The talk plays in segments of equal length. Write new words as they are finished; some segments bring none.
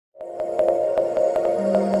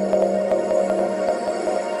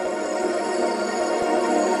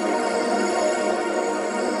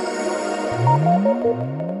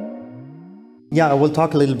Yeah, I will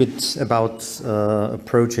talk a little bit about a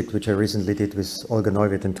project which I recently did with Olga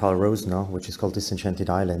Neuwirth and Tal Rosner, which is called Disenchanted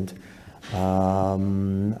Island.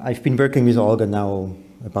 I've been working with Olga now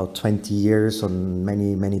about 20 years on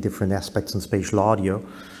many different aspects on spatial audio.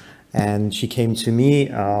 And she came to me,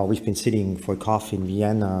 we've been sitting for coffee in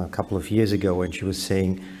Vienna a couple of years ago, and she was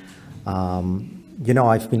saying, you know,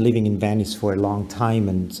 I've been living in Venice for a long time,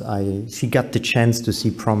 and she got the chance to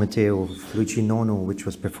see Prometeo of Luigi Nono, which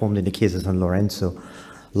was performed in the Chiesa San Lorenzo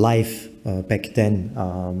live back then,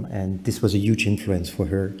 and this was a huge influence for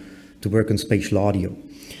her to work on spatial audio.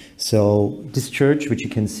 So this church, which you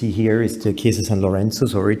can see here, is the Chiesa San Lorenzo.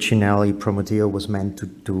 So originally Prometeo was meant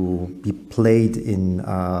to be played in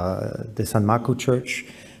the San Marco church,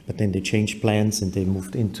 but then they changed plans and they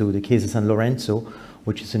moved into the Chiesa San Lorenzo,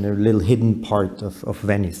 which is in a little hidden part of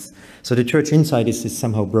Venice. So the church inside is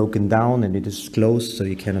somehow broken down and it is closed, so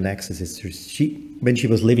you cannot access it. When she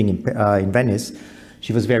was living in Venice,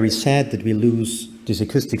 she was very sad that we lose these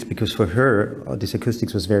acoustics, because for her, this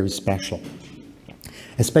acoustics was very special.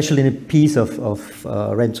 Especially in a piece of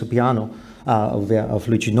Renzo Piano, of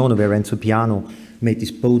Luigi Nono, where Renzo Piano made this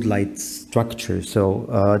boat-like structure. So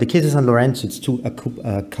the Chiesa San Lorenzo, it's two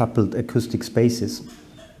coupled acoustic spaces,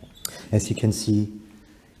 as you can see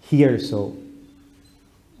here. So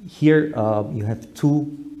here you have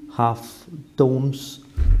two half domes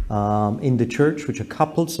in the church, which are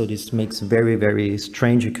coupled. So this makes very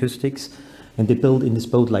strange acoustics. And they built in this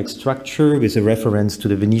boat-like structure with a reference to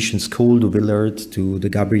the Venetian school, to Willard, to the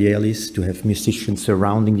Gabrielis, to have musicians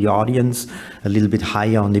surrounding the audience a little bit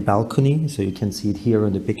higher on the balcony. So you can see it here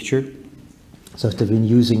on the picture. So they've been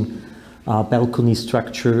using balcony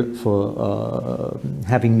structure for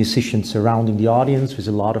having musicians surrounding the audience with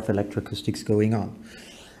a lot of electroacoustics going on.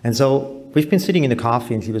 And so we've been sitting in the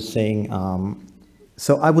coffee and she was saying,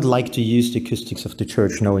 so I would like to use the acoustics of the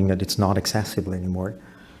church, knowing that it's not accessible anymore.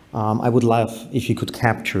 I would love if you could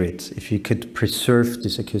capture it, if you could preserve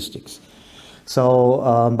these acoustics. So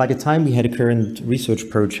by the time we had a current research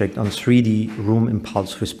project on 3D room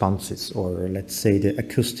impulse responses, or let's say the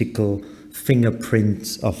acoustical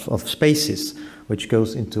fingerprints of spaces, which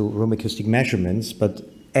goes into room acoustic measurements, but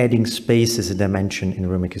adding space as a dimension in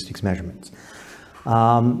room acoustics measurements.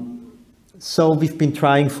 So we've been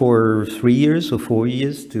trying for 3 years or 4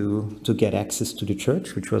 years to get access to the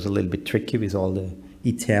church, which was a little bit tricky with all the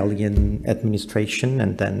Italian administration,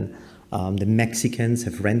 and then the Mexicans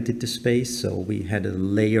have rented the space, so we had a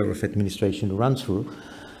layer of administration to run through.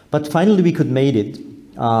 But finally we could make it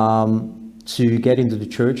to get into the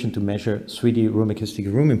church and to measure 3D room acoustic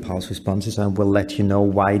room impulse responses, and we'll let you know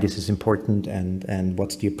why this is important and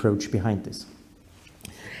what's the approach behind this.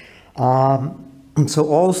 So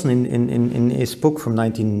Olsen in his book from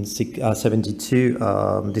 1972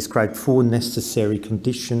 described 4 necessary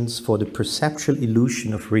conditions for the perceptual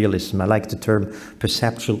illusion of realism. I like the term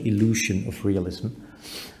perceptual illusion of realism.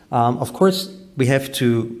 Of course, we have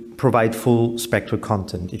to provide full spectral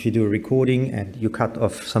content. If you do a recording and you cut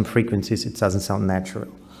off some frequencies, it doesn't sound natural.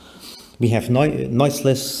 We have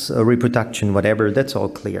noiseless reproduction, whatever, that's all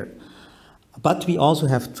clear. But we also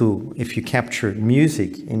have to, if you capture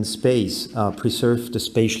music in space, preserve the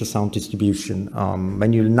spatial sound distribution.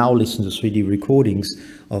 When you now listen to 3D recordings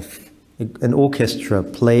of an orchestra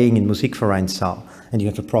playing in Musikvereinsaal, and you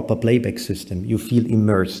have a proper playback system, you feel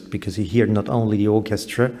immersed, because you hear not only the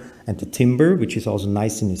orchestra and the timbre, which is also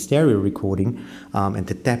nice in the stereo recording, and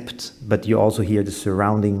the depth, but you also hear the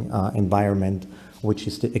surrounding environment, which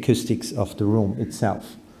is the acoustics of the room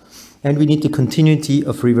itself. And we need the continuity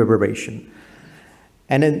of reverberation.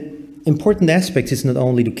 And an important aspect is not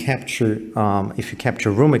only to capture, if you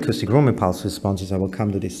capture room acoustic room impulse responses, I will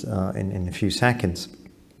come to this in a few seconds,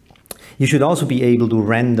 you should also be able to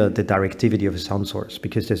render the directivity of a sound source,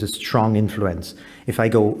 because there's a strong influence. If I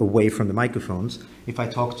go away from the microphones, if I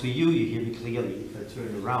talk to you, you hear me clearly. If I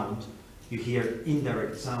turn around, you hear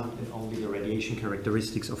indirect sound and only the radiation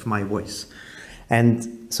characteristics of my voice.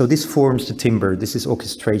 And so this forms the timbre. This is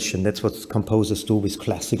orchestration. That's what composers do with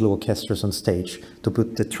classical orchestras on stage, to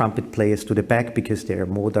put the trumpet players to the back because they are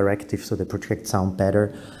more directive, so they project sound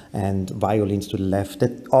better, and violins to the left.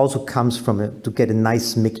 That also comes from to get a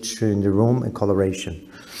nice mixture in the room and coloration.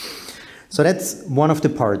 So that's one of the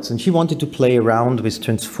parts. And she wanted to play around with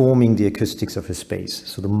transforming the acoustics of a space,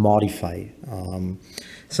 so to modify.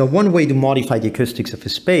 So one way to modify the acoustics of a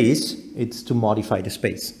space, it's to modify the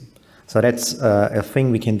space. So that's a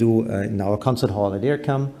thing we can do in our concert hall at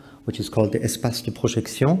IRCAM, which is called the espace de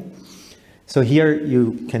projection. So here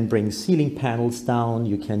you can bring ceiling panels down,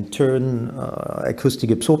 you can turn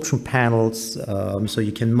acoustic absorption panels, so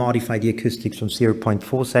you can modify the acoustics from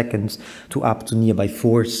 0.4 seconds to up to nearby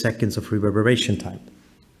 4 seconds of reverberation time.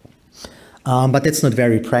 But that's not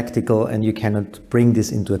very practical, and you cannot bring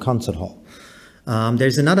this into a concert hall.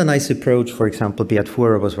 There's another nice approach. For example, Beat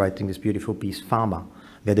Fuhrer was writing this beautiful piece, Pharma,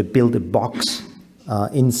 where they build a box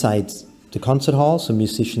inside the concert hall, so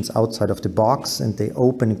musicians outside of the box, and they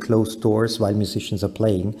open and close doors while musicians are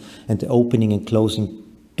playing, and the opening and closing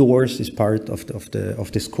doors is part of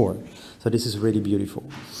the score. So this is really beautiful.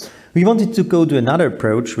 We wanted to go to another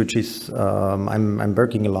approach, which is, I'm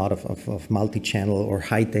working a lot of multi-channel or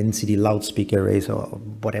high-density loudspeaker arrays, or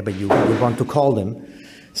whatever you want to call them.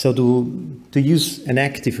 So to use an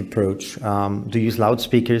active approach, to use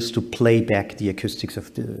loudspeakers to play back the acoustics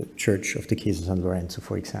of the church of the Chiesa San Lorenzo,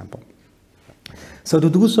 for example. So to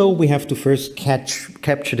do so, we have to first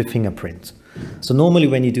capture the fingerprint. So normally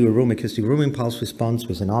when you do a acoustic room impulse response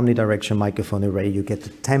with an omnidirectional microphone array, you get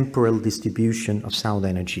the temporal distribution of sound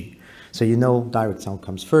energy. So you know direct sound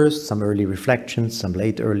comes first, some early reflections, some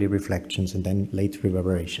late early reflections, and then late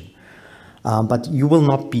reverberation. But you will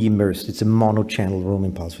not be immersed. It's a mono-channel room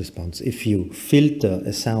impulse response. If you filter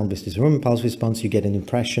a sound with this room impulse response, you get an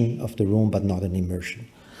impression of the room, but not an immersion.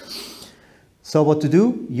 So what to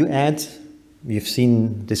do? You've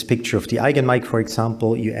seen this picture of the Eigenmic, for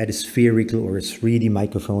example. You add a spherical or a 3D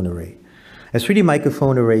microphone array. A 3D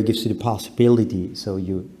microphone array gives you the possibility, so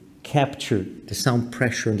you capture the sound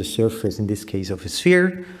pressure on the surface, in this case of a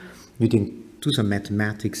sphere. You can do some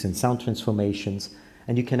mathematics and sound transformations,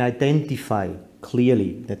 and you can identify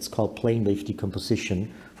clearly, that's called plane wave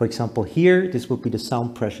decomposition. For example, here, this would be the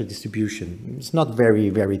sound pressure distribution. It's not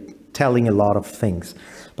very telling a lot of things.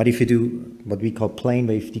 But if you do what we call plane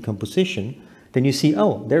wave decomposition, then you see,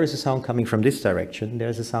 oh, there is a sound coming from this direction,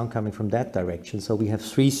 there's a sound coming from that direction. So we have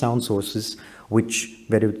 3 sound sources where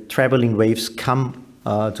the traveling waves come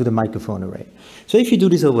to the microphone array. So if you do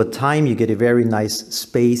this over time, you get a very nice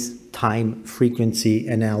space-time frequency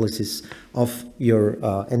analysis of your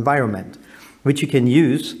environment, which you can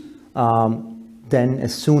use then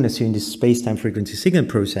as soon as you're in this space-time frequency signal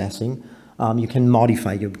processing. You can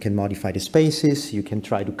modify the spaces, you can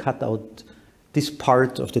try to cut out this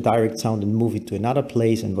part of the direct sound and move it to another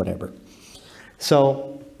place and whatever.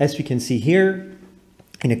 So as we can see here,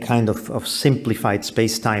 in a kind of simplified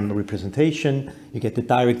space-time representation, you get the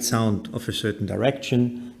direct sound of a certain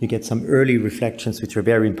direction, you get some early reflections which are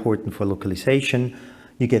very important for localization,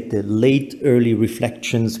 you get the late early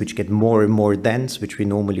reflections which get more and more dense, which we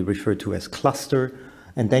normally refer to as cluster,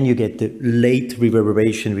 and then you get the late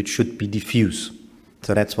reverberation which should be diffuse.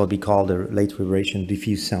 So that's what we call the late reverberation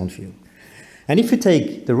diffuse sound field. And if you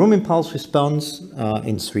take the room impulse response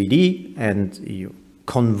in 3D and you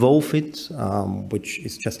convolve it, which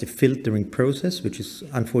is just a filtering process, which is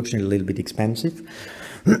unfortunately a little bit expensive,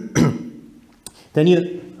 then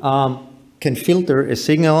you can filter a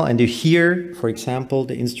signal and you hear, for example,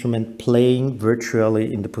 the instrument playing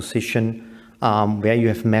virtually in the position where you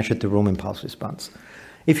have measured the room impulse response.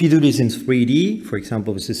 If you do this in 3D, for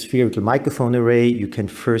example, with a spherical microphone array, you can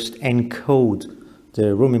first encode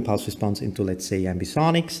the room impulse response into, let's say,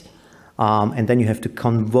 ambisonics, and then you have to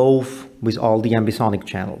convolve with all the ambisonic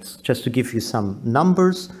channels. Just to give you some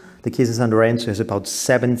numbers, the Chiesa San Lorenzo has about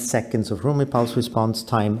 7 seconds of room impulse response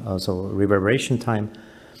time, so reverberation time.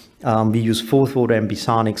 We use 4th order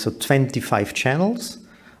ambisonics, so 25 channels.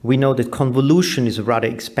 We know that convolution is rather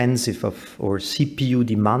expensive or CPU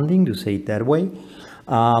demanding, to say it that way.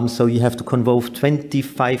 So you have to convolve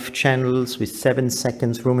 25 channels with 7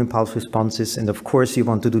 seconds room impulse responses. And of course, you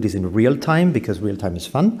want to do this in real time because real time is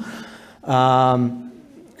fun.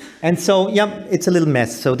 And so, yeah, it's a little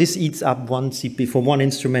mess. So this eats up one CPU. For one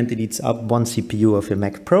instrument, it eats up 1 CPU of a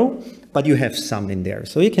Mac Pro, but you have some in there.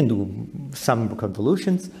 So you can do some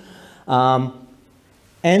convolutions.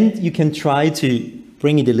 And you can try to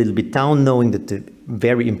bring it a little bit down, knowing that the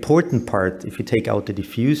very important part, if you take out the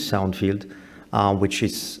diffuse sound field, which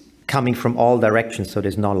is coming from all directions, so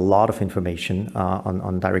there's not a lot of information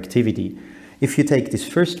on directivity. If you take this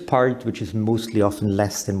first part, which is mostly often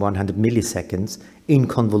less than 100 milliseconds in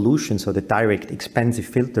convolution, so the direct expensive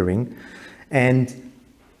filtering, and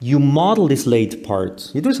you model this late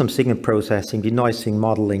part, you do some signal processing, denoising,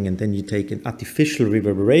 modeling, and then you take an artificial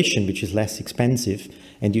reverberation, which is less expensive,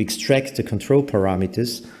 and you extract the control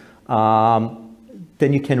parameters,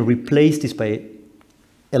 then you can replace this by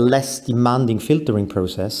a less demanding filtering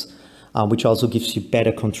process, which also gives you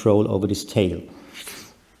better control over this tail.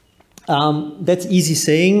 That's easy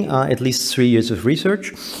saying, at least 3 years of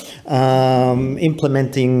research,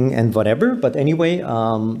 implementing and whatever. But anyway,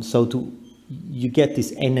 so to you get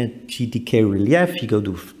this energy decay relief, you go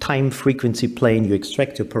to time frequency plane, you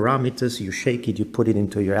extract your parameters, you shake it, you put it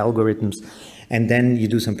into your algorithms, and then you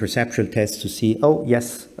do some perceptual tests to see, oh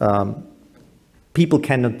yes, people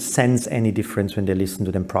cannot sense any difference when they listen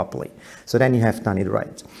to them properly. So then you have done it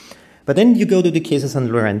right. But then you go to the Chiesa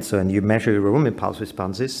San Lorenzo and you measure your room impulse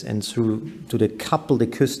responses, and through to the coupled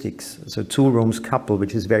acoustics, so two rooms coupled,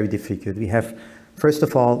 which is very difficult. We have, first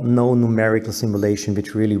of all, no numerical simulation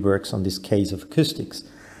which really works on this case of acoustics.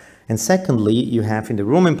 And secondly, you have in the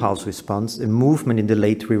room impulse response a movement in the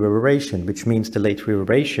late reverberation, which means the late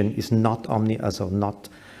reverberation is not not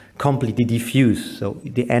completely diffuse. So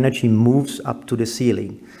the energy moves up to the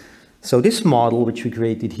ceiling. So this model, which we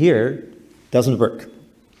created here, doesn't work.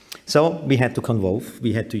 So we had to convolve,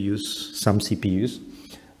 we had to use some CPUs,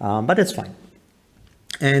 but that's fine.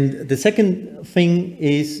 And the second thing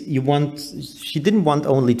is she didn't want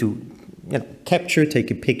only to capture, take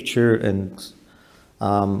a picture and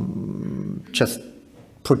just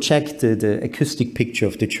project the acoustic picture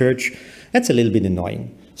of the church. That's a little bit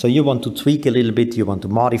annoying. So you want to tweak a little bit, you want to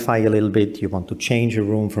modify a little bit, you want to change a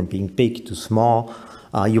room from being big to small.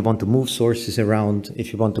 You want to move sources around.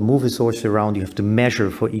 If you want to move a source around, you have to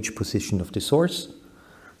measure for each position of the source.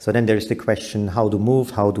 So then there's the question how to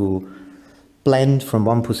move, how to blend from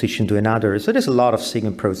one position to another. So there's a lot of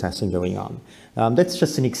signal processing going on. That's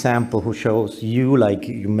just an example who shows you, like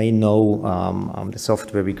you may know the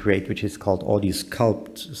software we create, which is called Audio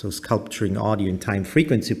Sculpt, so sculpturing audio in time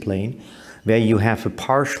frequency plane, where you have a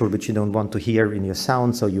partial which you don't want to hear in your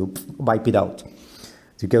sound, so you wipe it out.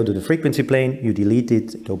 You go to the frequency plane, you delete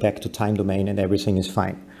it, go back to time domain, and everything is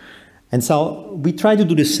fine. And so we try to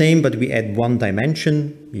do the same, but we add one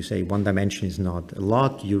dimension. You say one dimension is not a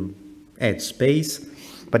lot, you add space.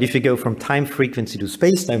 But if you go from time frequency to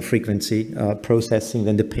space-time frequency processing,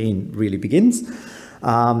 then the pain really begins.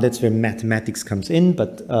 That's where mathematics comes in,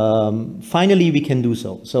 but finally we can do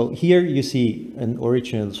so. So here you see an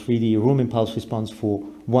original 3D room impulse response for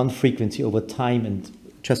one frequency over time and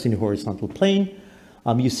just in the horizontal plane.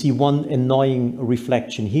 You see one annoying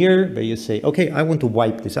reflection here where you say, okay, I want to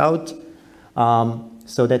wipe this out.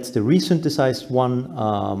 So that's the resynthesized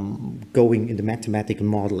one going in the mathematical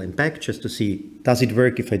model and back just to see, does it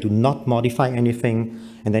work if I do not modify anything?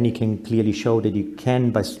 And then you can clearly show that you can,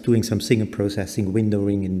 by doing some signal processing,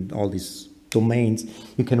 windowing in all these domains,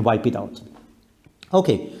 you can wipe it out.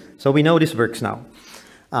 Okay, so we know this works now.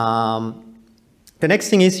 The next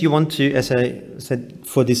thing is you want to, as I said,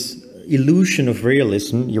 for this illusion of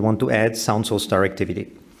realism, you want to add sound source directivity.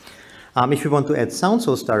 If you want to add sound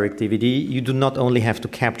source directivity, you do not only have to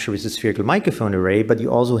capture with a spherical microphone array, but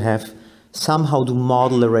you also have somehow to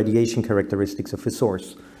model the radiation characteristics of a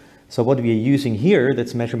source. So what we are using here,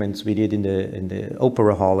 that's measurements we did in the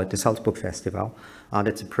Opera Hall at the Salzburg Festival.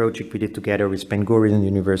 That's a project we did together with Ben Gurion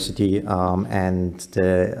University and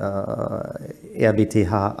the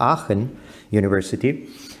RWTH Aachen University.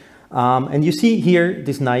 And you see here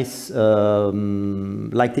this nice,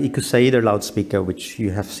 like the Ecosader loudspeaker, which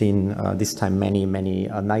you have seen this time many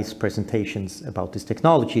nice presentations about this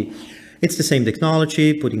technology. It's the same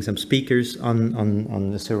technology, putting some speakers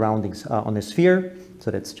on the surroundings on a sphere. So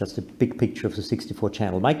that's just a big picture of the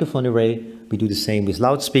 64-channel microphone array. We do the same with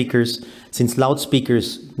loudspeakers. Since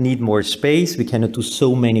loudspeakers need more space, we cannot do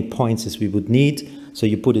so many points as we would need. So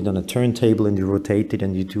you put it on a turntable and you rotate it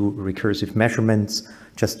and you do recursive measurements,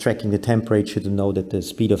 just tracking the temperature to know that the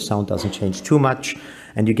speed of sound doesn't change too much,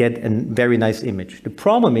 and you get a very nice image. The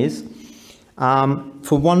problem is,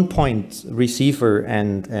 for 1 point receiver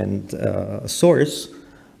and source,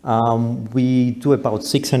 we do about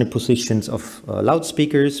 600 positions of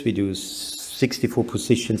loudspeakers, we do 64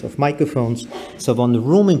 positions of microphones, so one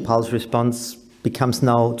room impulse response becomes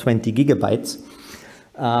now 20 gigabytes,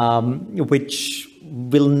 which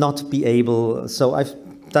will not be able, so I've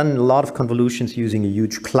done a lot of convolutions using a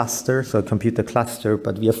huge cluster, so a computer cluster,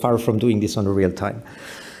 but we are far from doing this on real time.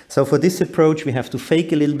 So for this approach, we have to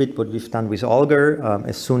fake a little bit what we've done with Olga.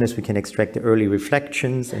 As soon as we can extract the early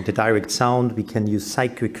reflections and the direct sound, we can use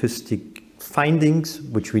psychoacoustic findings,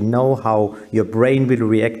 which we know how your brain will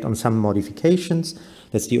react on some modifications.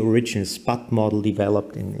 That's the original SPAT model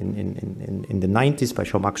developed in the 90s by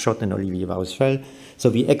Jean-Marc Schott and Olivier Vausfeld. So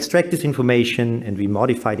we extract this information and we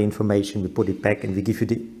modify the information, we put it back, and we give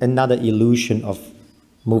you another illusion of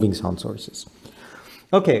moving sound sources.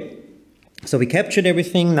 Okay, so we captured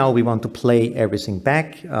everything. Now we want to play everything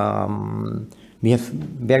back. We have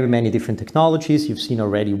very many different technologies. You've seen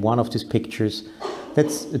already one of these pictures.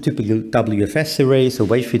 That's a typical WFS array, so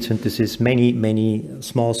wave field synthesis, many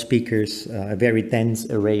small speakers, a very dense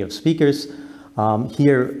array of speakers.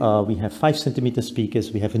 Here we have 5 centimeter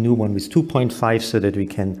speakers. We have a new one with 2.5 so that we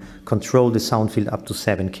can control the sound field up to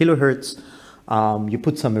 7 kilohertz. You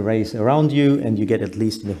put some arrays around you and you get, at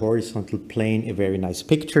least in the horizontal plane, a very nice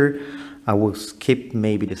picture. I will skip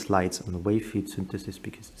maybe the slides on the wave field synthesis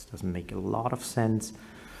because this doesn't make a lot of sense.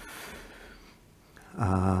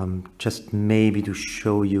 Just maybe to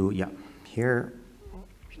show you, yeah, here,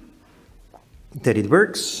 that it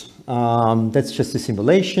works. That's just a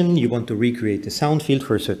simulation. You want to recreate the sound field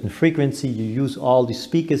for a certain frequency. You use all the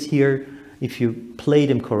speakers here. If you play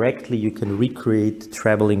them correctly, you can recreate the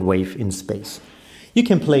traveling wave in space. You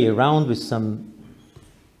can play around with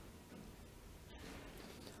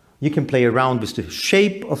the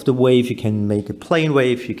shape of the wave. You can make a plane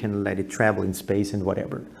wave. You can let it travel in space and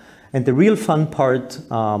whatever. And the real fun part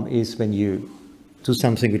is when you do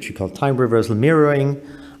something which we call time reversal mirroring.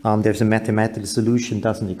 There's a mathematical solution,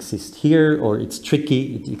 doesn't exist here, or it's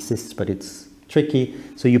tricky. It exists, but it's tricky.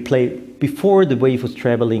 So you play before the wave was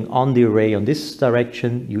traveling on the array on this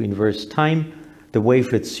direction, you inverse time, the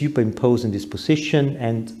wavelets superimpose in this position,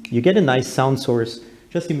 and you get a nice sound source.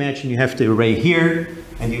 Just imagine you have the array here,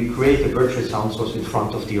 and you create a virtual sound source in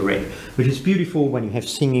front of the array, which is beautiful when you have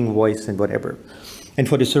singing, voice, and whatever. And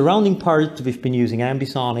for the surrounding part, we've been using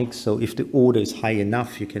ambisonics, so if the order is high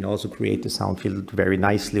enough, you can also create the sound field very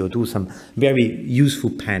nicely or do some very useful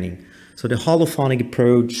panning. So the holophonic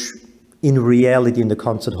approach, in reality, in the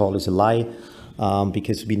concert hall is a lie,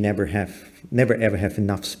 because we never ever have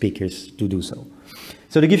enough speakers to do so.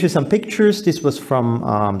 So to give you some pictures, this was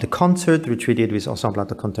from the concert which we did with Ensemble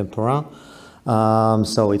Contemporain.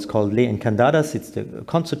 So it's called Les Encantadas. It's the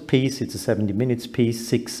concert piece. It's a 70 minutes piece,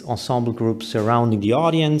 6 ensemble groups surrounding the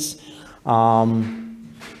audience, a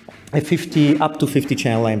 50 up to 50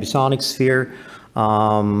 channel ambisonic sphere.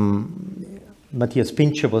 Matthias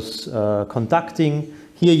Pincher was conducting.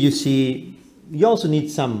 Here you see, you also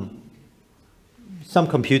need some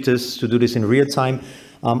computers to do this in real time.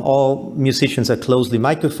 All musicians are closely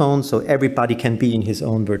microphoned, so everybody can be in his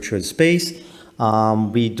own virtual space.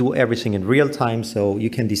 We do everything in real time, so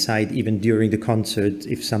you can decide even during the concert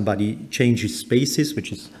if somebody changes spaces,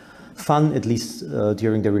 which is fun, at least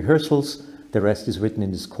during the rehearsals. The rest is written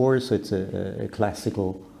in the score, so it's a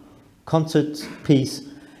classical concert piece.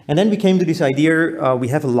 And then we came to this idea, we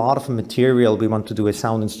have a lot of material. We want to do a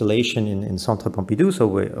sound installation in Centre Pompidou, so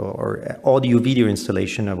or audio-video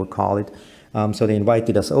installation, I would call it. So they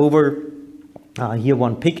invited us over. Here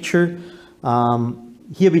one picture.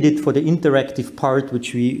 Here we did for the interactive part,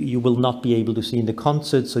 which you will not be able to see in the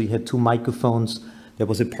concert. So you had 2 microphones. There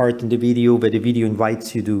was a part in the video where the video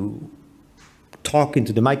invites you to talk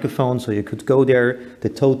into the microphone. So you could go there, the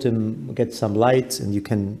totem gets some lights, and you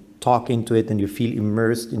can talk into it, and you feel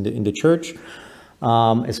immersed in the church.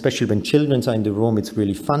 Especially when children are in the room, it's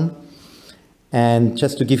really fun. And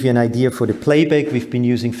just to give you an idea for the playback, we've been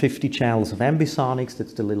using 50 channels of ambisonics.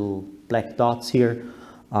 That's the little black dots here.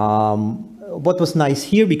 What was nice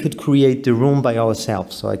here, we could create the room by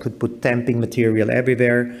ourselves. So I could put damping material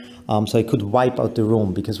everywhere. So I could wipe out the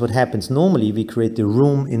room, because what happens normally, we create the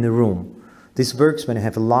room in a room. This works when I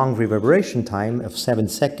have a long reverberation time of 7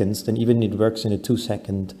 seconds, then even it works in a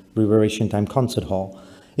 2-second reverberation time concert hall.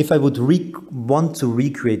 If I would want to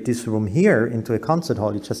recreate this room here into a concert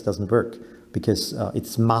hall, it just doesn't work, because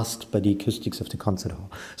it's masked by the acoustics of the concert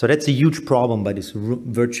hall. So that's a huge problem by this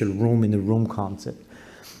virtual room in a room concept.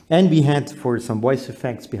 And we had, for some voice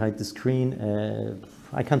effects behind the screen,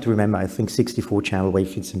 I can't remember, I think 64 channel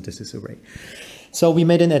wavefield synthesis array. So we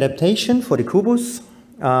made an adaptation for the Kubus.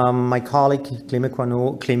 My colleague Clément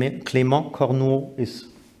Corneau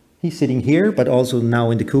he's sitting here, but also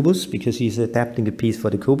now in the Kubus, because he's adapting a piece for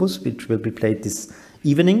the Kubus, which will be played this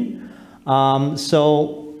evening.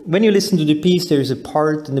 So when you listen to the piece, there is a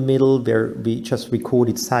part in the middle where we just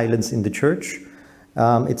recorded silence in the church.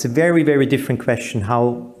 It's a very, very different question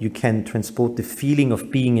how you can transport the feeling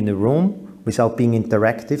of being in a room without being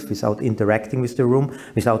interactive, without interacting with the room,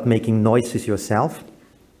 without making noises yourself.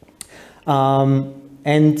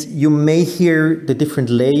 And you may hear the different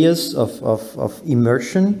layers of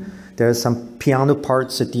immersion. There are some piano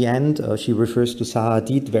parts at the end. She refers to Zaha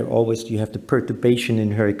Hadid, where always you have the perturbation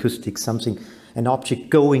in her acoustics, an object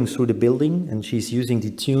going through the building, and she's using the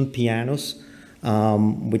tuned pianos,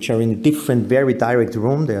 which are in a different, very direct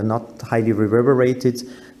room. They are not highly reverberated,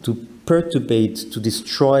 to perturbate, to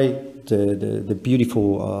destroy the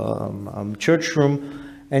beautiful church room.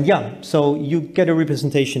 And yeah, so you get a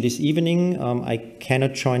representation this evening. I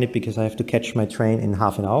cannot join it because I have to catch my train in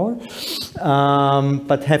half an hour.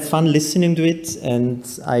 But have fun listening to it. And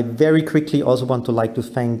I very quickly also want to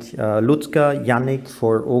thank Ludger, Yannick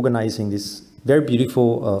for organizing this very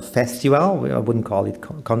beautiful festival. I wouldn't call it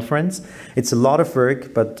conference. It's a lot of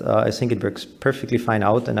work, but I think it works perfectly fine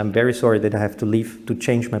out. And I'm very sorry that I have to leave, to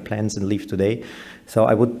change my plans and leave today. So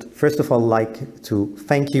I would first of all like to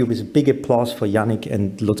thank you with a big applause for Yannick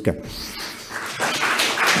and Ludger.